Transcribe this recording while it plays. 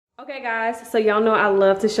Okay guys, so y'all know I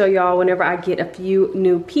love to show y'all whenever I get a few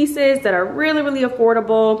new pieces that are really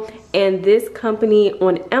affordable, and this company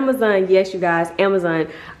on Amazon, yes you guys, Amazon,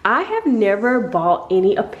 I have never bought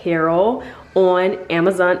any apparel on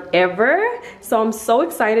Amazon ever, so I'm so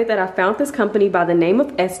excited that I found this company by the name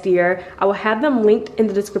of S.DEER. I will have them linked in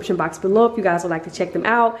the description box below if you guys would like to check them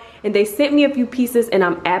out, and they sent me a few pieces and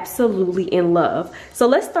I'm absolutely in love. So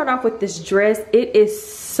let's start off with this dress. It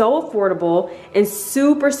is so affordable and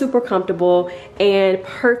super comfortable and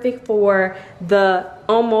perfect for the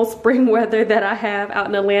almost spring weather that I have out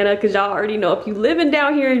in Atlanta, because y'all already know if you living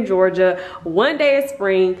down here in Georgia, one day is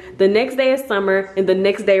spring, the next day is summer, and the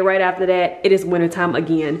next day right after that it is wintertime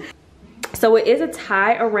again. So it is a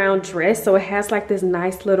tie around dress, so it has like this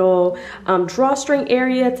nice little drawstring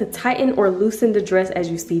area to tighten or loosen the dress as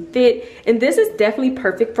you see fit, and this is definitely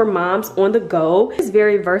perfect for moms on the go. It's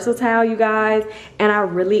very versatile, you guys, and I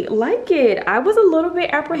really like it. I was a little bit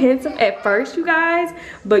apprehensive at first, you guys,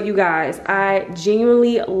 but you guys, I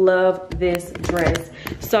genuinely love this dress.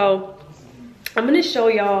 So I'm gonna show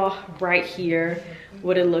y'all right here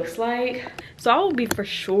what it looks like. So I will be for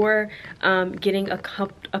sure getting a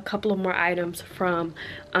couple of more items from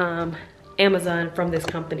Amazon from this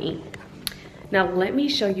company. Now let me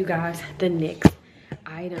show you guys the next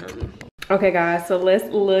item. Okay guys, so let's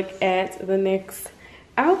look at the next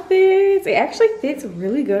outfit. It actually fits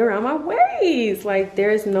really good around my waist. Like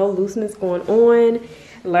there's no looseness going on.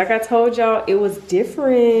 Like I told y'all, it was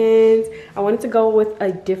different. I wanted to go with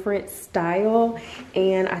a different style,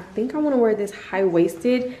 and I think I want to wear this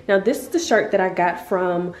high-waisted. Now this is the shirt that I got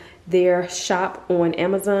from their shop on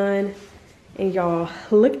Amazon, and y'all,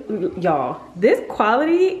 look, y'all, this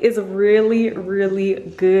quality is really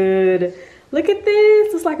good. Look at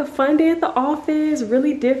this. It's like a fun day at the office,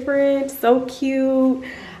 really different, so cute.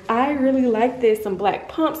 I really like this. Some black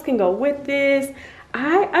pumps can go with this.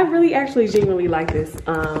 I really actually genuinely like this,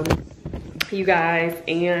 you guys,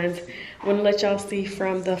 and I want to let y'all see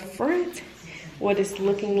from the front what it's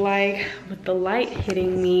looking like with the light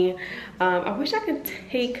hitting me. I wish I could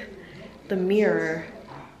take the mirror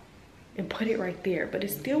and put it right there, but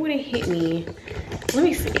it still wouldn't hit me. Let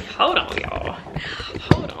me see. Hold on, y'all.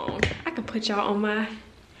 Hold on. I can put y'all on my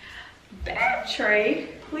bath tray.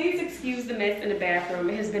 Please excuse the mess in the bathroom.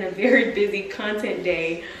 It has been a very busy content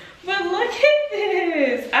day. But look at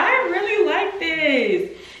this. I really like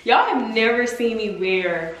this. Y'all have never seen me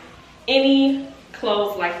wear any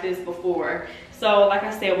clothes like this before. So like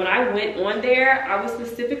I said, when I went on there, I was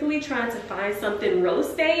specifically trying to find something real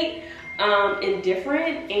estate and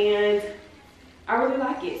different, and I really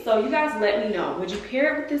like it. So you guys let me know. Would you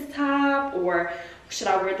pair it with this top, or should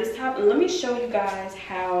I wear this top? And let me show you guys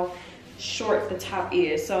how short the top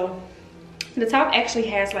is. So the top actually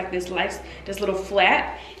has like this little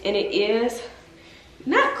flap, and it is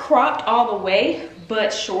not cropped all the way,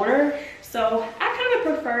 but shorter. So I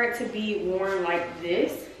kind of prefer it to be worn like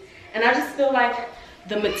this. And I just feel like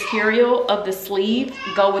the material of the sleeve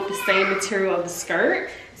go with the same material of the skirt.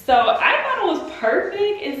 So I thought it was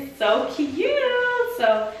perfect. It's so cute.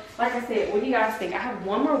 So like I said, what do you guys think? I have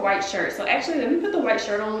one more white shirt. So actually, let me put the white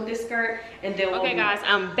shirt on with this skirt, and then okay guys,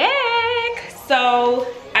 I'm back. So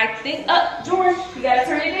I think, George, you gotta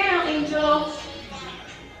turn it down, Angel.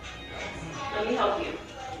 Let me help you.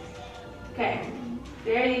 Okay,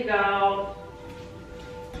 there you go.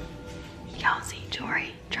 Y'all see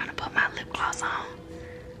Jori trying to put my lip gloss on?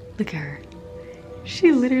 Look at her.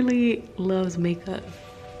 She literally loves makeup.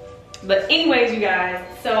 But anyways, you guys,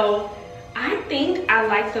 so I think I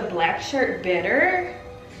like the black shirt better.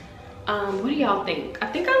 What do y'all think? I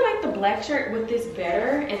think I like the black shirt with this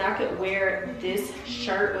better, and I could wear this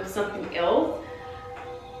shirt with something else.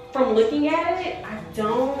 From looking at it, I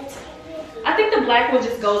think the black one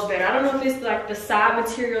just goes better. I don't know if it's like the side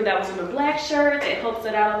material that was in the black shirt that helps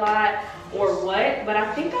it out a lot or what, but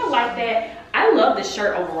I think I like that. I love this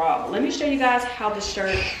shirt overall. Let me show you guys how the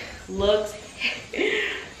shirt looks.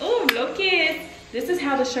 Oh, no kids. This is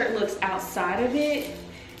how the shirt looks outside of it,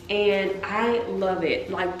 and I love it.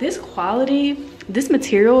 Like this quality, this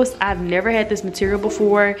material, I've never had this material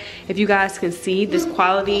before. If you guys can see, this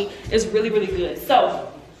quality is really good.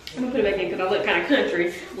 So I'm gonna put it back in because I look kind of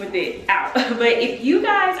country with it out. But if you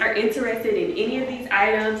guys are interested in any of these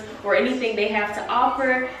items or anything they have to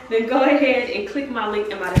offer, then go ahead and click my link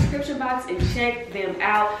in my description box and check them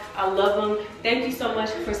out. I love them. Thank you so much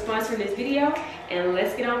for sponsoring this video, and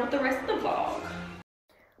let's get on with the rest of the vlog.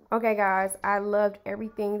 Okay guys, I loved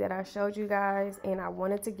everything that I showed you guys, and I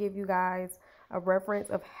wanted to give you guys a reference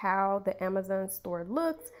of how the Amazon store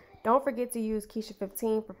looks Don't forget to use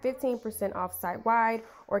Keesha15 for 15% off site-wide,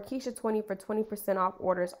 or Keesha20 for 20% off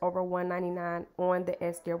orders over $199 on the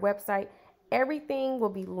S.DEER website. Everything will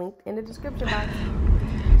be linked in the description box.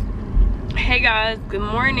 Hey guys, good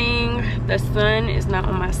morning. The sun is not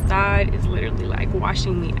on my side. It's literally like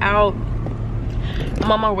washing me out.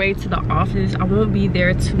 I'm on my way to the office. I won't be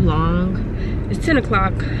there too long. It's 10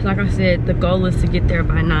 o'clock. Like I said, the goal is to get there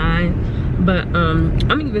by 9. But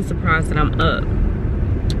I'm even surprised that I'm up.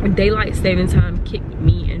 Daylight saving time kicked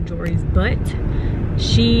me and Jori's butt.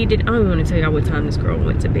 I don't want to tell y'all what time this girl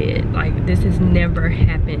went to bed. Like, this has never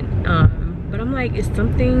happened. But I'm like, is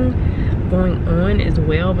something going on as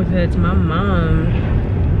well? Because my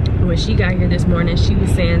mom, when she got here this morning, she was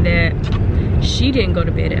saying that she didn't go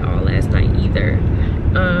to bed at all last night either.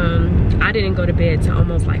 I didn't go to bed till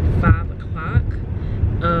almost like 5 o'clock.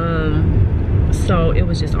 So it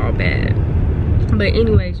was just all bad. But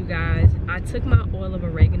anyways, you guys, I took my oil of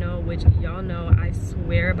oregano, which y'all know I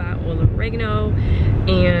swear by oil of oregano,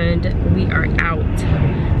 and we are out.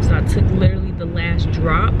 So I took literally the last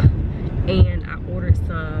drop, and I ordered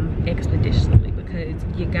some expeditiously because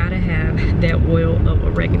you gotta have that oil of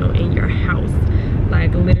oregano in your house.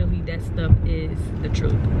 Like, literally, that stuff is the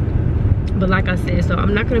truth. But like I said, so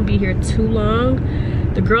I'm not gonna be here too long.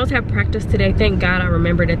 The girls have practice today. Thank God I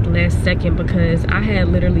remembered at the last second, because I had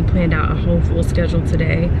literally planned out a whole full schedule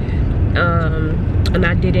today. And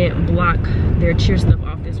I didn't block their cheer stuff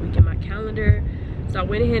off this week in my calendar. So I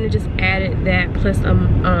went ahead and just added that, plus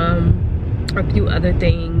a few other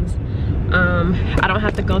things. I don't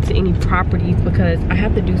have to go to any properties because I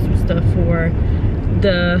have to do some stuff for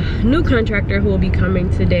the new contractor who will be coming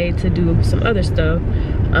today to do some other stuff.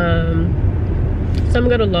 So I'm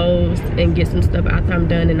gonna go to Lowe's and get some stuff after I'm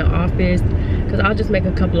done in the office, because I'll just make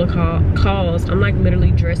a couple of calls. I'm like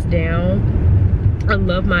literally dressed down. I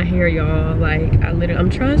love my hair, y'all. Like, I'm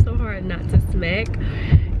trying so hard not to smack.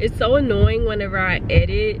 It's so annoying whenever I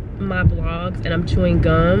edit my vlogs and I'm chewing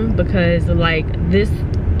gum, because like this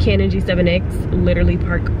Canon G7X literally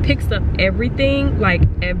picks up everything, like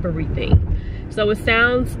everything. So it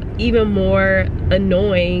sounds even more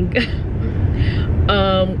annoying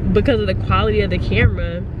because of the quality of the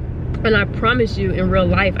camera. And I promise you, in real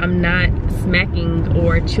life, I'm not smacking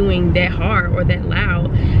or chewing that hard or that loud.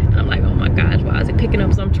 And I'm like, oh my gosh, why is it picking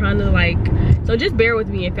up? So I'm trying to like, so just bear with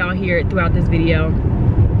me if y'all hear it throughout this video.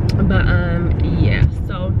 But yeah,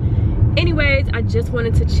 so anyways, I just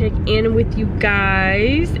wanted to check in with you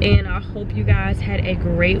guys, and I hope you guys had a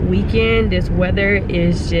great weekend. This weather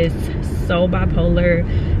is just so bipolar.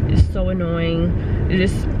 It's so annoying.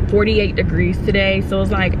 It's 48 degrees today, so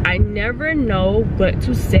it's like I never know what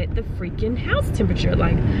to set the freaking house temperature.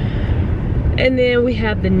 Like, and then we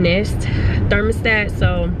have the Nest thermostat,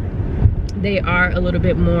 so they are a little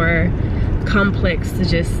bit more complex to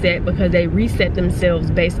just set, because they reset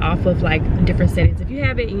themselves based off of like different settings. If you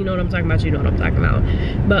have it and you know what I'm talking about, you know what I'm talking about.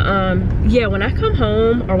 But yeah, when I come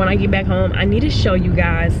home, or when I get back home, I need to show you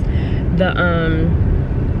guys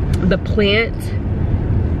the plant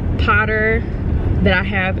potter that I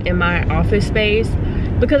have in my office space,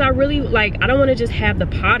 because I really like, I don't want to just have the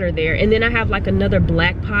potter there, and then I have like another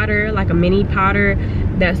black potter, like a mini potter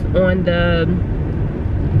that's on the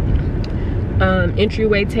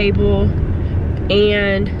entryway table,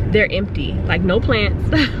 and they're empty, like no plants.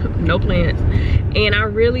 No plants. And I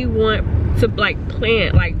really want to like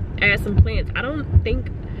plant, like add some plants.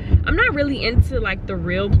 I'm not really into like the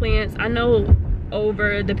real plants. I know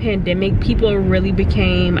over the pandemic people really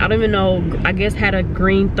became, I don't even know, I guess had a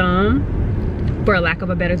green thumb, for a lack of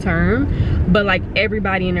a better term, but like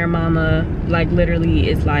everybody and their mama like literally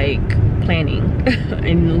is like planting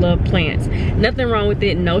and love plants. Nothing wrong with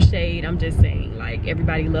it, no shade, I'm just saying, like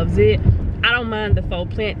everybody loves it. I don't mind the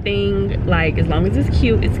faux plant thing, like as long as it's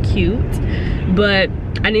cute, it's cute. But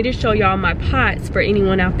I need to show y'all my pots for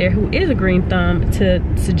anyone out there who is a green thumb, to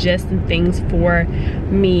suggest some things for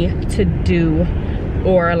me to do,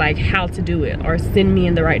 or like how to do it, or send me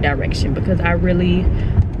in the right direction, because I really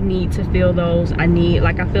need to fill those. I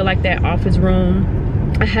feel like that office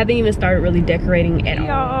room, I haven't even started really decorating at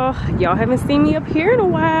all. Y'all haven't seen me up here in a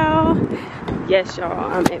while. Yes,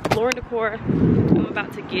 y'all, I'm at Floor & Decor. I'm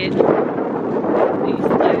about to get these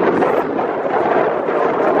legs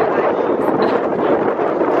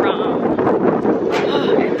from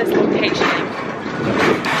at this location.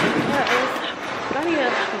 I need a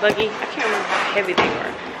buggy. I can't remember how heavy they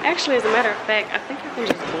were. Actually, as a matter of fact, I think I can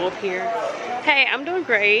just go up here. Hey, I'm doing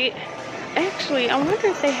great. Actually, I wonder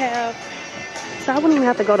if they have, so I wouldn't even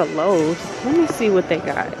have to go to Lowe's. Let me see what they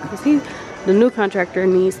got, because the new contractor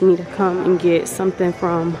needs me to come and get something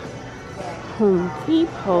from Home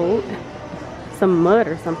Depot. some mud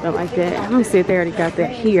or something like that. Let me see if they already got that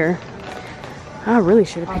here. I really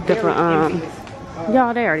should have picked up a,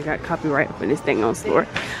 y'all, they already got copyright up in this thing on store.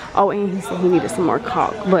 Oh, and he said he needed some more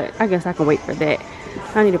caulk, but I guess I can wait for that.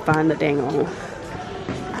 I need to find the dang on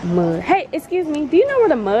mud. Hey, excuse me, do you know where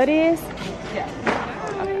the mud is? Yeah.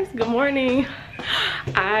 Good morning.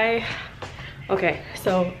 Okay,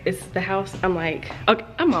 so it's the house. I'm like, okay,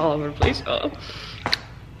 I'm all over the place, y'all.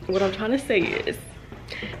 What I'm trying to say is,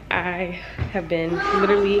 I have been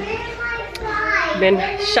literally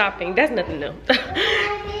shopping. That's nothing new.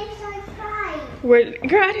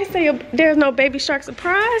 Girl, I didn't say there's no baby shark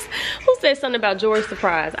surprise. Who said something about Jori's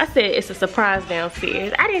surprise? I said it's a surprise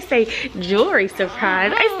downstairs. I didn't say Jori's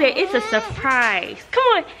surprise. I said it's a surprise. Come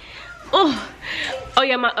on. Oh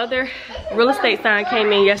yeah, my other real estate sign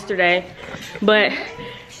came in yesterday, but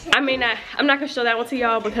I'm not gonna show that one to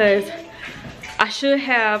y'all because I should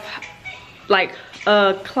have like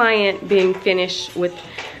a client being finished with.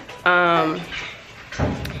 I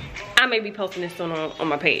may be posting this on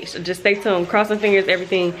my page, so just stay tuned. Crossing fingers,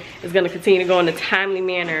 everything is gonna continue to go in a timely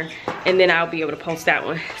manner, and then I'll be able to post that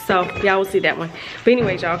one. So y'all will see that one. But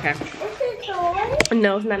anyways, y'all, okay. Is it a toy?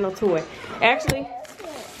 No, it's not no toy. Actually,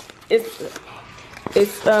 it's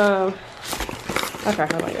okay,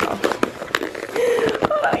 hold on y'all.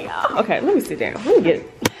 Okay, let me sit down. Let me get it.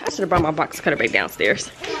 I should have brought my box cutter back downstairs.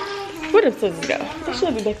 Where did the scissors go? They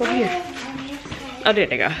should be back over here. Oh, there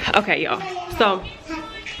they go. Okay, y'all. So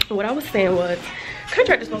what I was saying was,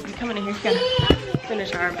 contractor's supposed to be coming in here. He's gotta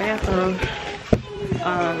finish our bathroom.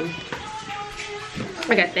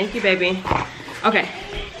 Okay, thank you, baby. Okay,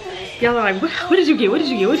 y'all are like, what did you get? What did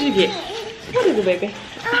you get? What did you get? What is it, baby?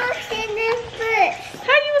 I was sitting there first.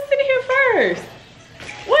 How you was sitting here first?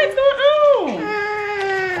 What's going on?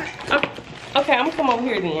 Okay, I'm gonna come over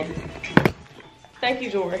here then. Thank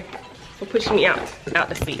you, Jori, for pushing me out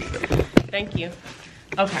the seat. Thank you.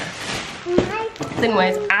 Okay. So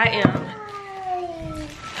anyways, I am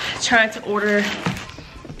trying to order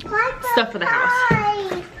stuff for the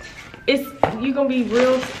house. You're gonna be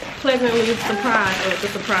real pleasantly surprised or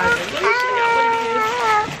surprising. Let me show y'all what it is.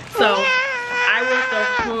 So I want the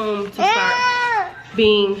home to start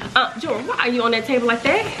being Jori, why are you on that table like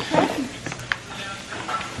that?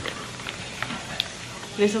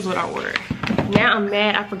 This is what I ordered. Now I'm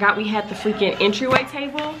mad I forgot we had the freaking entryway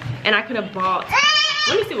table and I could have bought.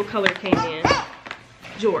 Let me see what color it came in.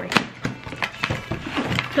 Jori.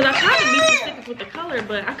 Because I tried to be specific with the color,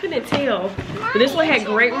 but I couldn't tell. But this one had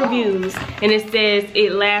great reviews, and it says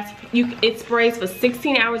it sprays for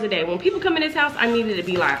 16 hours a day. When people come in this house, I needed to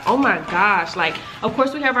be like, oh my gosh. Like, of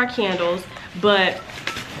course we have our candles, but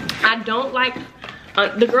I don't like,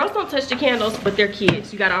 the girls don't touch the candles, but they're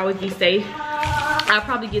kids. You gotta always be safe. I'll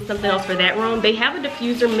probably get something else for that room. They have a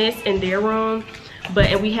diffuser mist in their room,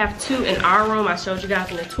 and we have 2 in our room. I showed you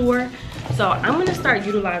guys in the tour. So I'm gonna start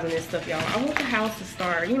utilizing this stuff, y'all. I want the house to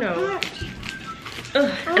start, you know.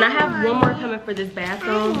 And I have one more coming for this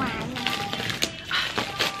bathroom.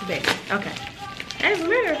 Baby, okay. As a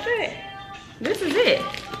matter of fact, this is it. I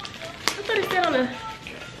thought it said on the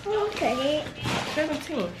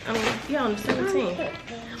 17th. Yeah, on the 17th.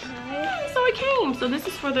 So it came. So this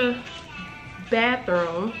is for the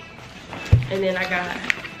bathroom. And then I got,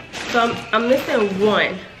 so I'm missing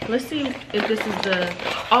one. Let's see if this is the,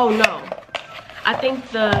 oh no. I think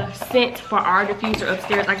the scent for our diffuser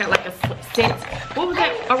upstairs, I got like a scent. What was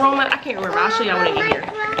that aroma? I can't remember. I'll show y'all when I get here.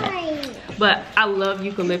 But I love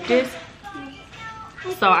eucalyptus.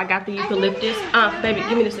 So I got the eucalyptus. Baby,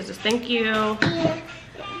 give me the scissors. Thank you.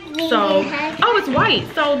 So, oh, it's white.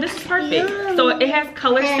 So this is perfect. So it has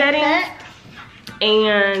color settings.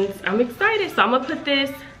 And I'm excited. So I'm going to put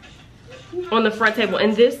this on the front table.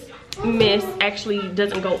 And this mist actually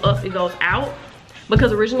doesn't go up, it goes out.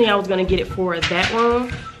 Because originally I was going to get it for that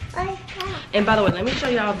room. And by the way, let me show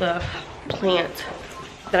y'all the plant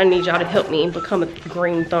that I need y'all to help me become a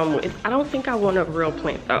green thumb with. I don't think I want a real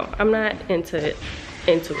plant though. I'm not into it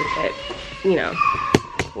that, you know,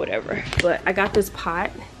 whatever. But I got this pot.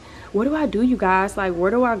 What do I do, you guys? Like,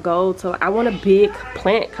 where do I go to? I want a big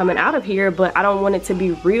plant coming out of here, but I don't want it to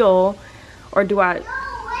be real. Or do I?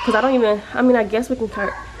 Because I don't even, I mean, I guess we can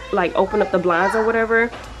like open up the blinds or whatever.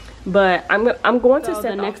 But I'm going to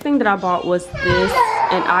set the next thing that I bought was this,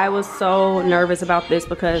 and I was so nervous about this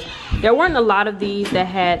because there weren't a lot of these that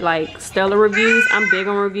had like stellar reviews. I'm big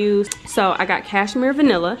on reviews. So I got cashmere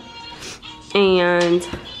vanilla, and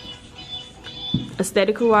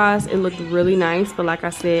aesthetically wise it looked really nice, but like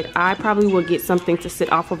I said, I probably will get something to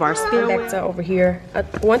sit off of our stairway. Back to over here.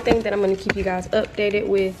 One thing that I'm going to keep you guys updated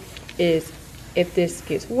with is if this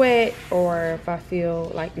gets wet or if I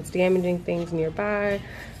feel like it's damaging things nearby.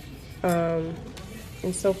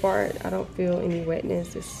 And so far, I don't feel any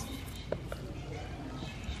wetness. It's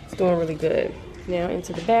doing really good. Now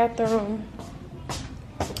into the bathroom.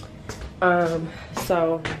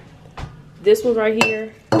 So this one right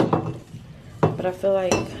here, but I feel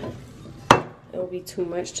like it will be too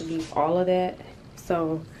much to leave all of that.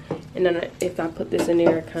 So, and then if I put this in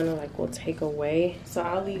there, it kind of like will take away. So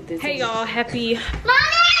I'll leave this. Hey y'all, happy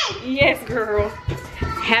Mommy! Yes, girl.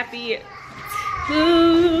 Happy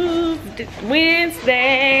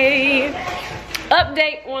Wednesday.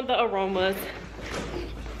 Update on the aromas.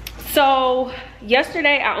 So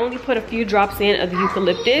yesterday I only put a few drops in of the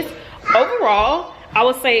eucalyptus. Overall, I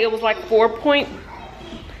would say it was like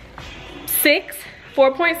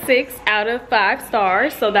 4.6 out of 5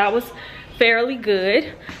 stars. So that was fairly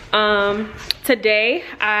good. Today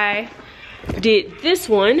I did this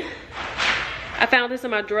one. I found this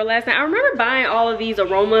in my drawer last night. I remember buying all of these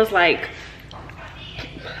aromas like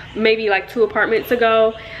maybe like 2 apartments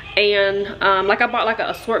ago, and like I bought like an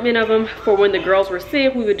assortment of them for when the girls were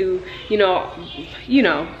sick. We would do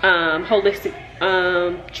holistic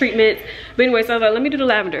treatments. But anyway, so I was like, let me do the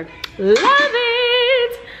lavender. Love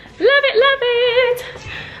it, love it,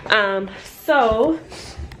 love it. So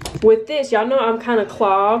with this, y'all know I'm kind of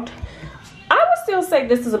clogged. I would still say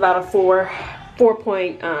this is about a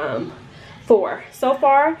 4.4 so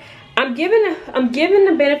far. I'm giving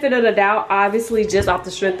the benefit of the doubt, obviously, just off the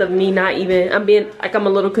strength of me not even, I'm a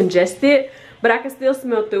little congested, but I can still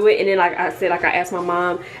smell through it. And then like I said, like I asked my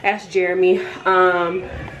mom, asked Jeremy,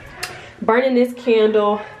 burning this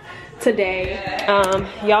candle today.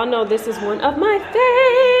 Y'all know this is one of my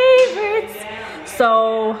favorites.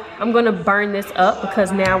 So I'm gonna burn this up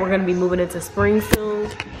because now we're gonna be moving into spring soon.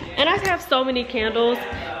 And I have so many candles.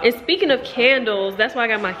 And speaking of candles, that's why I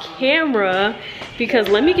got my camera, because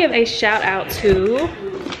let me give a shout out to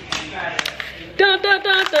dun, dun,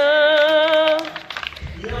 dun, dun.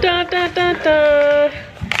 Dun, dun, dun, dun.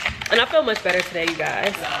 And I feel much better today, you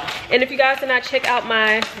guys. And if you guys did not check out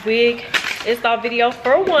my wig install video,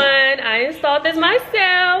 for one, I installed this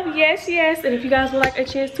myself. Yes, yes. And if you guys would like a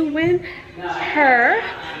chance to win her,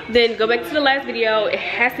 then go back to the last video. It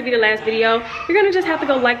has to be the last video. You're gonna just have to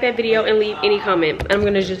go like that video and leave any comment. I'm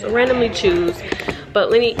gonna just randomly choose. But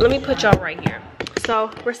let me put y'all right here. So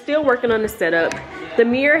we're still working on the setup. The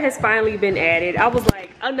mirror has finally been added. I was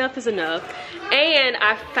like, enough is enough. And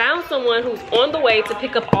I found someone who's on the way to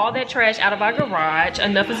pick up all that trash out of our garage.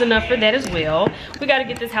 Enough is enough for that as well. We got to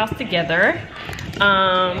get this house together.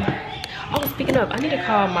 Oh, speaking of, I need to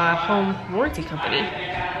call my home warranty company.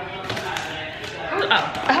 Oh,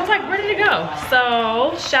 I was like, where did it go?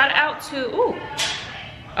 So shout out to, ooh,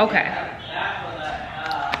 okay.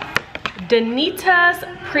 Danita's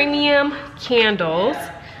Premium Candles.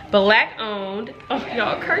 Black owned. Oh,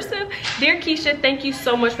 y'all, cursive. Dear Keesha, thank you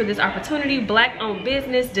so much for this opportunity. Black owned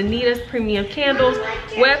business, Danita's Premium Candles.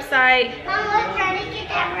 Website. Mom, where did you get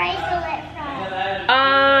that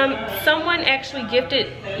bracelet from? Someone actually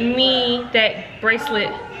gifted me that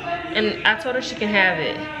bracelet, and I told her she can have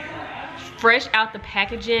it. Fresh out the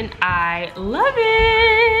packaging. I love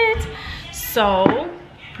it. So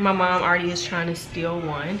my mom already is trying to steal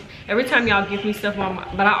one. Every time y'all give me stuff,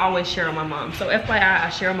 but I always share with my mom. So FYI, I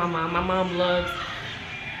share with my mom. My mom loves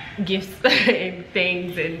gifts and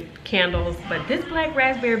things and candles. But this black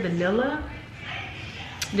raspberry vanilla,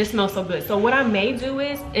 this smells so good. So what I may do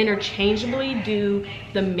is interchangeably do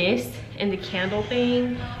the mist and the candle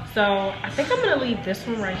thing. So I think I'm gonna leave this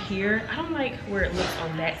one right here. I don't like where it looks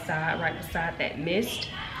on that side, right beside that mist.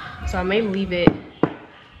 So I may leave it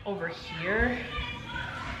over here.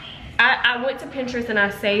 I went to Pinterest and I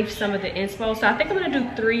saved some of the inspo. So I think I'm gonna do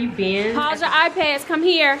 3 bins. Pause your iPads, come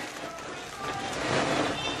here.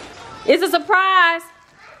 It's a surprise.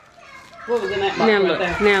 What was in that box Now right look,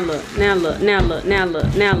 there? now look, now look, now look, now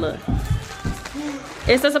look, now look.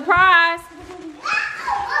 It's a surprise.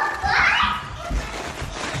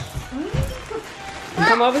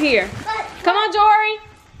 Come over here. Come on, Jori.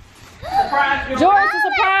 Surprise, girl. Jori, it's a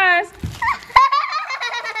surprise.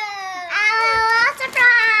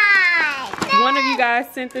 One of you guys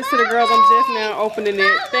sent this to the girls. I'm just now opening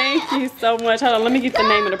it. Thank you so much. Hold on, let me get the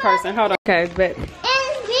name of the person. Hold on. Okay, but. And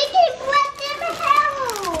we can put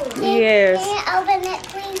them in. Yes. Can you open it,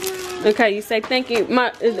 please? Okay, you say thank you.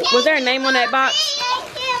 Was there a name on that box?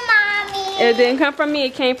 Thank you, Mommy. It didn't come from me.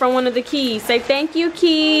 It came from one of the keys. Say thank you,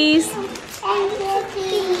 keys. Thank you,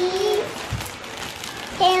 please.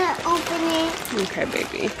 Can I open it? Okay,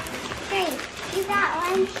 baby. Great. You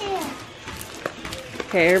got one too.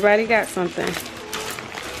 Okay, everybody got something.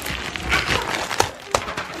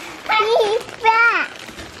 He's back.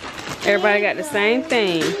 Everybody got the same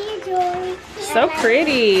thing. See you, Jori. So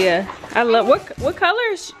pretty. I love what color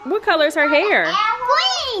is her hair?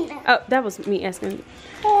 Green. Oh, that was me asking.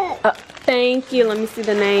 Thank you. Let me see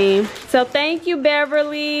the name. So thank you,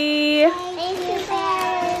 Beverly. Thank you,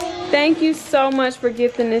 Barry. Thank you so much for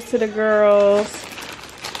gifting this to the girls.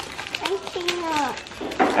 Thank you.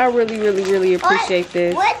 I really, really, really appreciate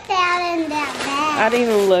this. What's that in that bag? I didn't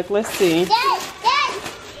even look. Let's see. Dad,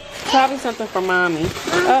 Probably something for mommy. is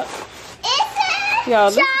it Y'all,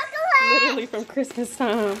 this is chocolate? literally from Christmas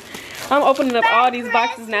time. I'm opening up all these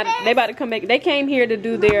boxes now. They about to come back. They came here to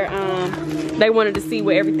do their, they wanted to see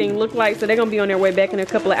what everything looked like. So they're going to be on their way back in a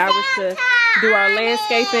couple of hours to do our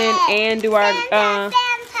landscaping and do our, Santa.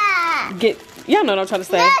 y'all know what I'm trying to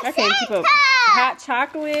say. I can't keep up. Hot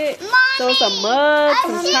chocolate. So it's a mug,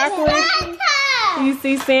 some chocolate. Santa. You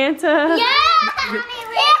see Santa? Yeah.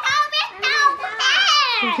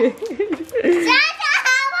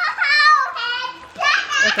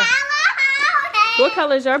 What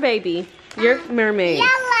color is your baby? Your mermaid.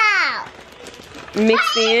 Yellow.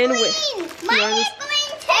 Mixed in with. Mine is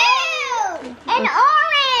green too. And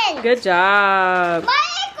orange. Good job. Mine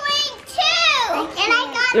is green too. And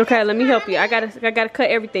I got. Okay, let me help you. I gotta cut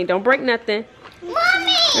everything. Don't break nothing.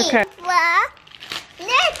 Mommy. Okay. Look.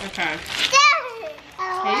 Look. Okay.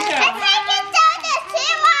 Let's take it down the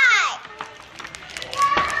slide.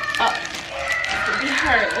 Oh, be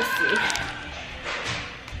hurt. Let's see.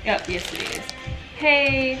 Yep, yes it is.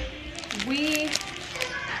 Hey,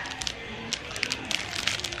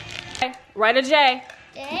 write a J.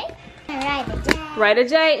 Write a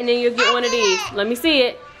J, and then you'll get one of these. Let me see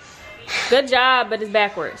it. Good job, but it's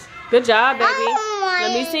backwards. Good job, baby.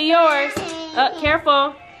 Let me see yours.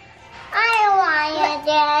 Careful. I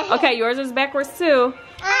want it. Okay, yours is backwards too.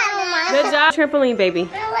 Good job. Trampoline, baby.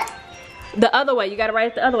 The other way. You gotta write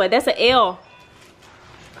it the other way. That's an L.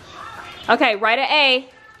 Okay, write an A.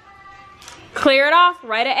 Clear it off.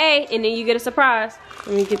 Write an A, and then you get a surprise.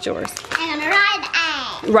 Let me get yours. I'm gonna write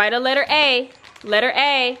A. Write a letter A. Letter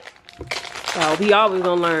A. Oh, we always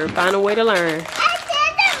gonna learn. Find a way to learn. I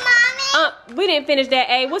did it, Mommy. We didn't finish that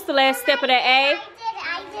A. What's the last step of that A?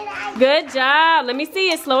 I did it. Good job. Let me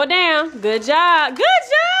see it. Slow it down. Good job. Good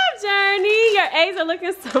job, Journey. Your A's are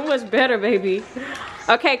looking so much better, baby.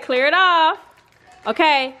 Okay, clear it off.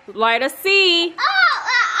 Okay, write a C.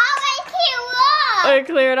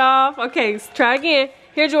 Clear it off. Okay, try again.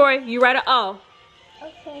 Here, Jori, you write an O.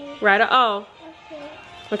 Okay. Write an O. Okay.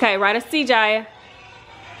 Okay, write a C, Jiya.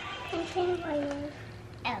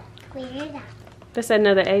 Oh, clear it up. That's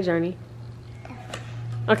another A, Journey.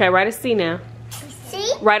 Okay, write a C now.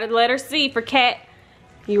 See? Write a letter C for cat.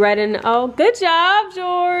 You write in the O. Good job,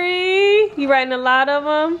 Jori. You writing a lot of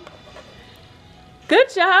them.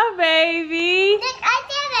 Good job, baby. Look, I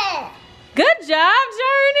did it. Good job,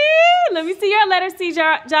 Journey. Let me see your letter C,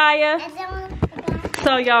 Jiya.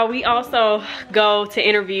 So, y'all, we also go to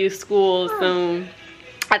interview schools soon.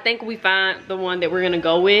 I think we find the one that we're going to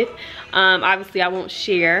go with. Obviously, I won't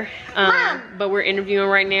share. But we're interviewing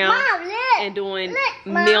right now. Mom, look. And doing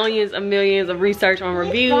Mom. millions of research on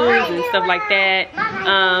reviews and stuff like that.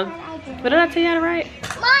 What did I tell you how to write?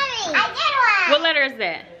 Mommy, I did one. What letter is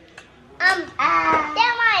that?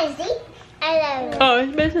 That one is Z. I love it. Oh,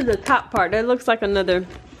 it's missing the top part. That looks like another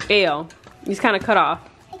L. It's kind of cut off.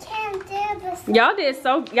 I can't do this. Y'all are doing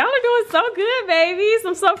so good, babies.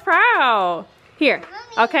 I'm so proud. Here.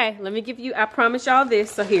 Okay, let me give you, I promise y'all this.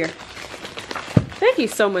 So here. Thank you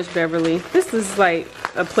so much, Beverly. This is like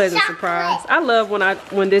a pleasant surprise. I love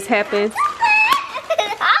when this happens.